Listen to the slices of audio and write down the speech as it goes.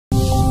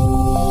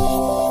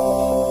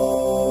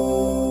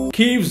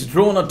Kyiv's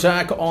drone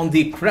attack on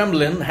the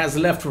Kremlin has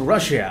left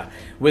Russia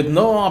with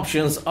no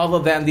options other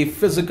than the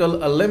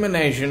physical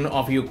elimination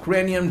of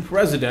Ukrainian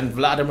President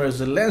Vladimir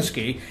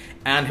Zelensky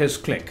and his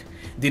clique.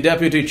 The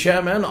deputy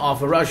chairman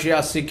of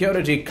Russia's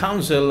Security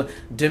Council,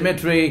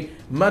 Dmitry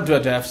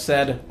Medvedev,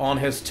 said on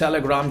his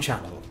Telegram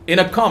channel. In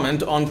a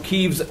comment on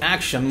Kyiv's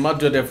action,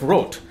 Medvedev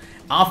wrote,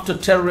 "After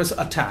terrorist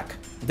attack,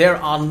 there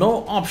are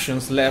no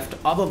options left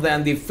other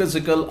than the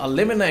physical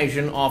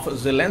elimination of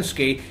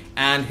Zelensky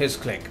and his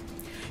clique."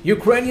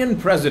 Ukrainian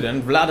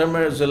President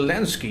Vladimir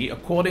Zelensky,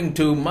 according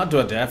to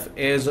Medvedev,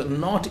 is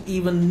not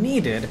even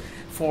needed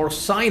for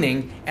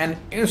signing an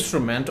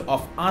instrument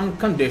of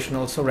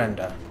unconditional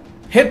surrender.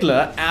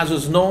 Hitler, as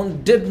is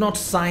known, did not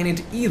sign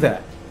it either.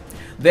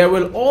 There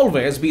will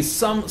always be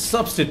some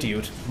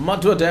substitute,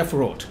 Medvedev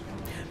wrote.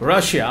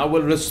 Russia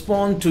will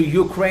respond to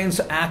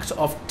Ukraine's act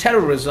of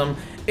terrorism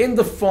in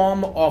the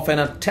form of an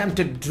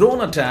attempted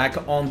drone attack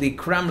on the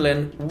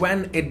Kremlin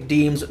when it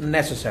deems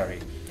necessary.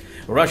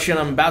 Russian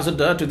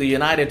ambassador to the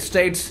United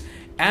States,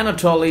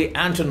 Anatoly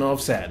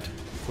Antonov, said,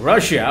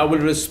 "Russia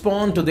will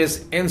respond to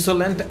this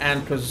insolent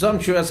and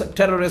presumptuous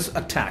terrorist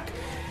attack.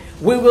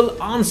 We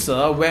will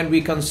answer when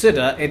we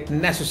consider it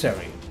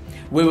necessary.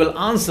 We will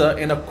answer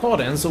in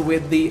accordance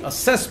with the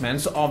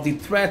assessments of the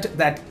threat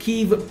that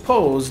Kyiv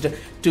posed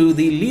to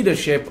the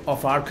leadership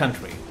of our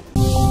country."